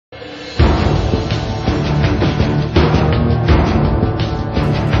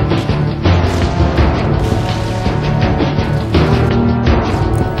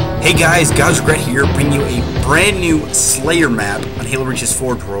Hey guys, GodsRegret here, bringing you a brand new Slayer map on Halo Reach's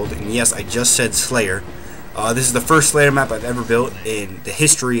Forge World, and yes, I just said Slayer. This is the first Slayer map I've ever built in the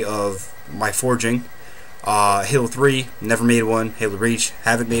history of my forging. Halo 3, never made one. Halo Reach,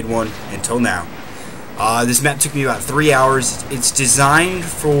 haven't made one until now. This map took me about 3 hours. It's designed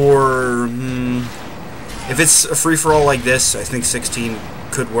for, if it's a free-for-all like this, I think 16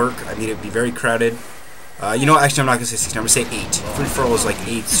 could work. I mean, it'd be very crowded. You know, actually, I'm not going to say 16, I'm going to say 8. Free-for-all is like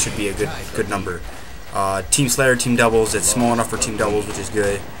 8 should be a good number. Team Slayer, team doubles, it's small enough for team doubles, which is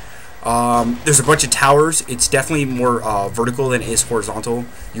good. There's a bunch of towers. It's definitely more vertical than it is horizontal.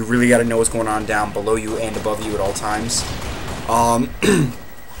 You really got to know what's going on down below you and above you at all times. I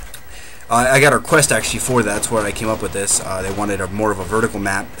got a request actually for that. That's why I came up with this. They wanted more of a vertical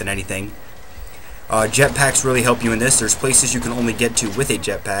map than anything. Jetpacks really help you in this. There's places you can only get to with a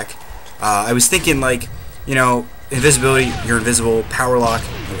jetpack. I was thinking, like, you know, invisibility, you're invisible. Power lock,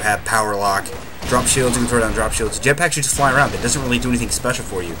 you have power lock. Drop shields, you can throw down drop shields. Jetpacks you just fly around. It doesn't really do anything special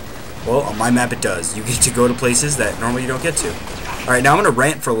for you. Well, on my map it does. You get to go to places that normally you don't get to. Alright, now I'm going to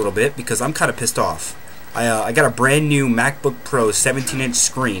rant for a little bit because I'm kind of pissed off. I got a brand new MacBook Pro 17-inch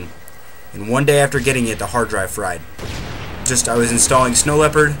screen, and one day after getting it, the hard drive fried. I was installing Snow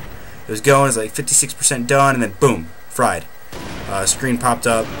Leopard. It was going, it was like 56% done, and then boom, fried. Screen popped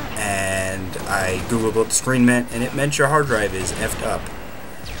up, and I googled what the screen meant, and it meant your hard drive is effed up.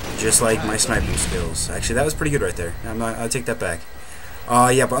 Just like my sniping skills. Actually, that was pretty good right there. I'll take that back.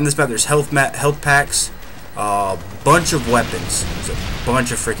 Yeah, but on this map, there's health packs, bunch of weapons. There's a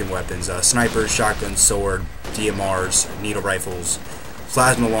bunch of freaking weapons. Snipers, shotguns, sword, DMRs, needle rifles,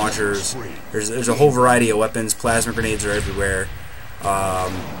 plasma launchers. There's a whole variety of weapons. Plasma grenades are everywhere.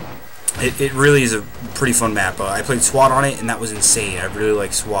 It really is a pretty fun map. I played SWAT on it, and that was insane. I really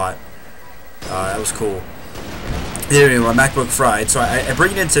like SWAT. That was cool. Anyway, my MacBook fried, so I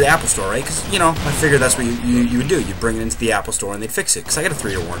bring it into the Apple Store, right? Because, you know, I figured that's what you would do. You bring it into the Apple Store, and they'd fix it. Because I got a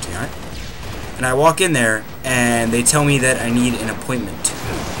 3-year warranty on it. And I walk in there, and they tell me that I need an appointment.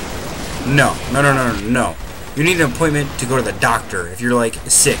 No. You need an appointment to go to the doctor. If you're, like,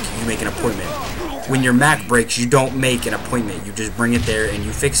 sick, you make an appointment. When your Mac breaks, you don't make an appointment. You just bring it there and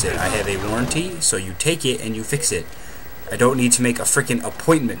you fix it. I have a warranty, so you take it and you fix it. I don't need to make a freaking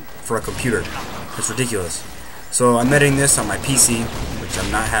appointment for a computer. It's ridiculous. So I'm editing this on my PC, which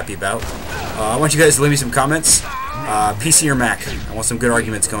I'm not happy about. I want you guys to leave me some comments. PC or Mac? I want some good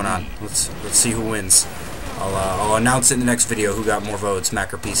arguments going on. Let's see who wins. I'll announce it in the next video who got more votes,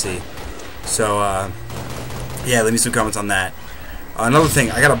 Mac or PC. So yeah, leave me some comments on that. Another thing,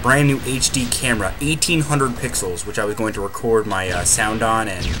 I got a brand new HD camera, 1800 pixels, which I was going to record my sound on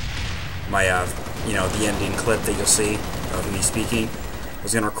and my, you know, the ending clip that you'll see of me speaking. I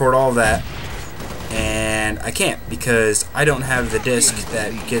was going to record all of that, and I can't because I don't have the disc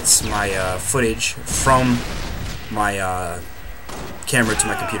that gets my footage from my camera to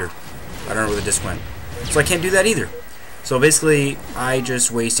my computer. I don't know where the disc went. So I can't do that either. So basically, I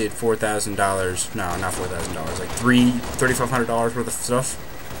just wasted $4,000. No, not $4,000. Like $3,500 worth of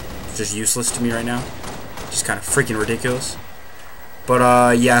stuff. It's just useless to me right now. Just kind of freaking ridiculous.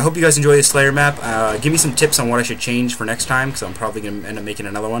 But yeah, I hope you guys enjoy this Slayer map. Give me some tips on what I should change for next time, because I'm probably gonna end up making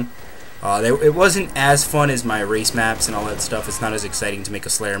another one. It wasn't as fun as my race maps and all that stuff. It's not as exciting to make a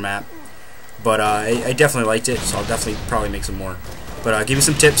Slayer map. But I definitely liked it, so I'll definitely probably make some more. But give me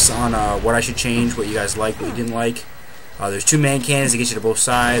some tips on what I should change, what you guys liked, what you didn't like. There's 2 man cannons that get you to both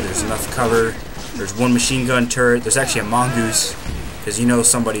sides. There's enough cover. There's 1 machine gun turret. There's actually a mongoose, because you know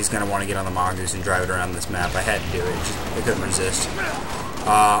somebody's going to want to get on the mongoose and drive it around this map. I had to do it. I couldn't resist.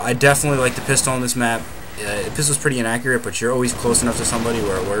 I definitely like the pistol on this map. The pistol's pretty inaccurate, but you're always close enough to somebody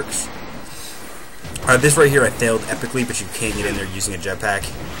where it works. This right here I failed epically, but you can't get in there using a jetpack.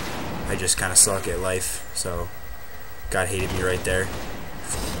 I just kind of suck at life, so God hated me right there.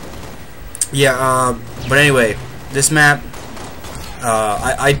 Yeah, but anyway, this map,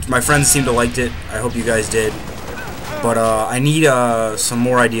 my friends seemed to liked it. I hope you guys did. But I need some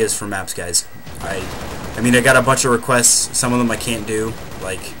more ideas for maps, guys. I mean, I got a bunch of requests. Some of them I can't do,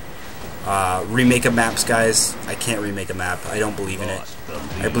 like remake of maps, guys. I can't remake a map. I don't believe in it.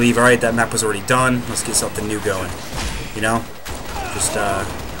 I believe, alright, that map was already done. Let's get something new going. You know? Just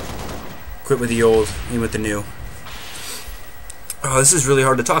quit with the old, in with the new. Oh, this is really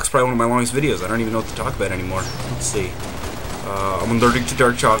hard to talk. It's probably one of my longest videos. I don't even know what to talk about anymore. Let's see. I'm allergic to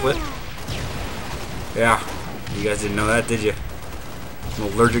dark chocolate. Yeah. You guys didn't know that, did you?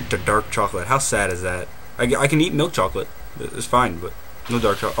 I'm allergic to dark chocolate. How sad is that? I can eat milk chocolate. It's fine, but no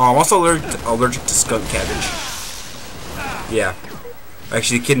dark chocolate. Oh, I'm also allergic to skunk cabbage. Yeah.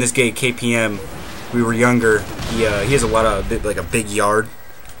 Actually, the kid in this game, KPM, we were younger. He has a lot of, like a big yard.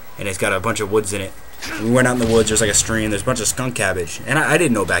 and it's got a bunch of woods in it. We went out in the woods. There's like a stream. There's a bunch of skunk cabbage, and I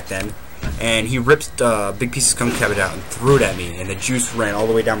didn't know back then. And he ripped a big piece of skunk cabbage out and threw it at me, and the juice ran all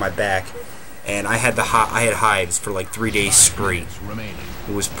the way down my back. And I had hives for like 3 days straight.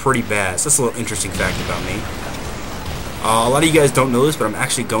 It was pretty bad. So that's a little interesting fact about me. A lot of you guys don't know this, but I'm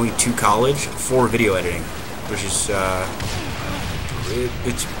actually going to college for video editing, which is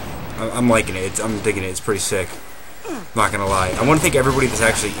I'm liking it. I'm digging it. It's pretty sick. I'm not gonna lie. I want to thank everybody that's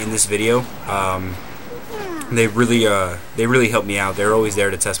actually in this video. They really helped me out. They're always there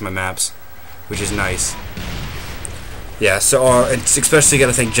to test my maps, which is nice. Yeah, so it's especially got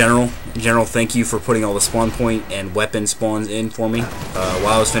to thank General. General, thank you for putting all the spawn point and weapon spawns in for me. While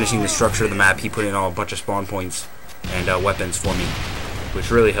I was finishing the structure of the map, he put in a bunch of spawn points and weapons for me,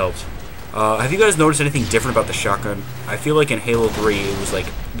 which really helped. Have you guys noticed anything different about the shotgun? I feel like in Halo 3 it was like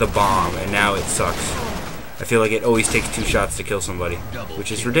the bomb, and now it sucks. I feel like it always takes 2 shots to kill somebody,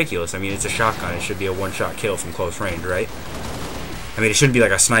 which is ridiculous. I mean, it's a shotgun. It should be a one-shot kill from close range, right? I mean, it shouldn't be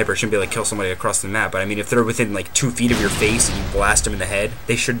like a sniper. It shouldn't be like kill somebody across the map. But I mean, if they're within like 2 feet of your face and you blast them in the head,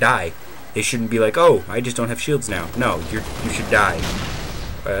 they should die. They shouldn't be like, oh, I just don't have shields now. No, you should die.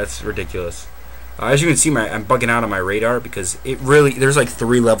 That's ridiculous. As you can see, I'm bugging out on my radar because there's like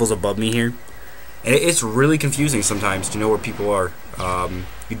 3 levels above me here. And it's really confusing sometimes to know where people are.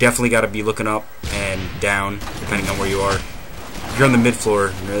 You definitely got to be looking up and down, depending on where you are. If you're on the mid-floor,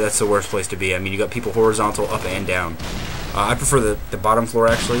 that's the worst place to be. I mean, you got people horizontal, up and down. I prefer the bottom floor,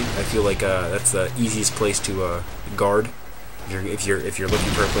 actually. I feel like that's the easiest place to guard. If you're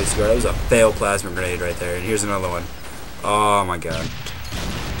looking for a place to guard. That was a failed plasma grenade right there. And here's another one. Oh my god.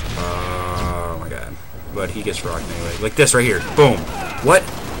 Oh my god. But he gets rocked anyway. Like this right here. Boom. What?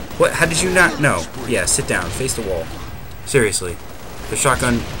 What? How did you not know? Yeah, sit down. Face the wall. Seriously. The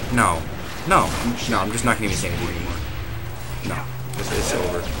shotgun. No. No. No, I'm just not going to even say anything anymore. No. It's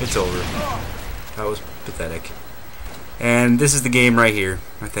over. It's over. That was pathetic. And this is the game right here,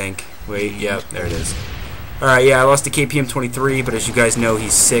 I think. Wait, yep, there it is. Alright, yeah, I lost to KPM-23, but as you guys know,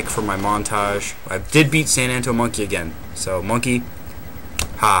 he's sick from my montage. I did beat San Anto Monkey again. So, Monkey,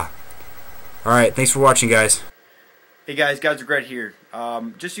 ha. Alright, thanks for watching, guys. Hey guys, Regret here.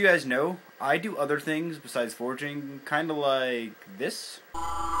 Just so you guys know, I do other things besides forging, kind of like this.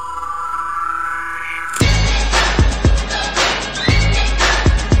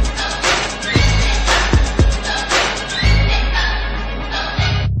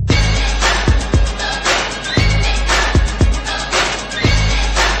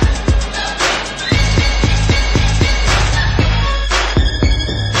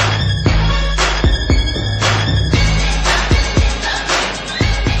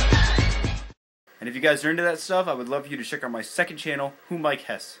 And if you guys are into that stuff, I would love for you to check out my second channel, Who Mike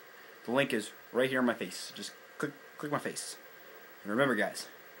Hess. The link is right here on my face. Just click my face. And remember, guys,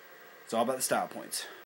 it's all about the style points.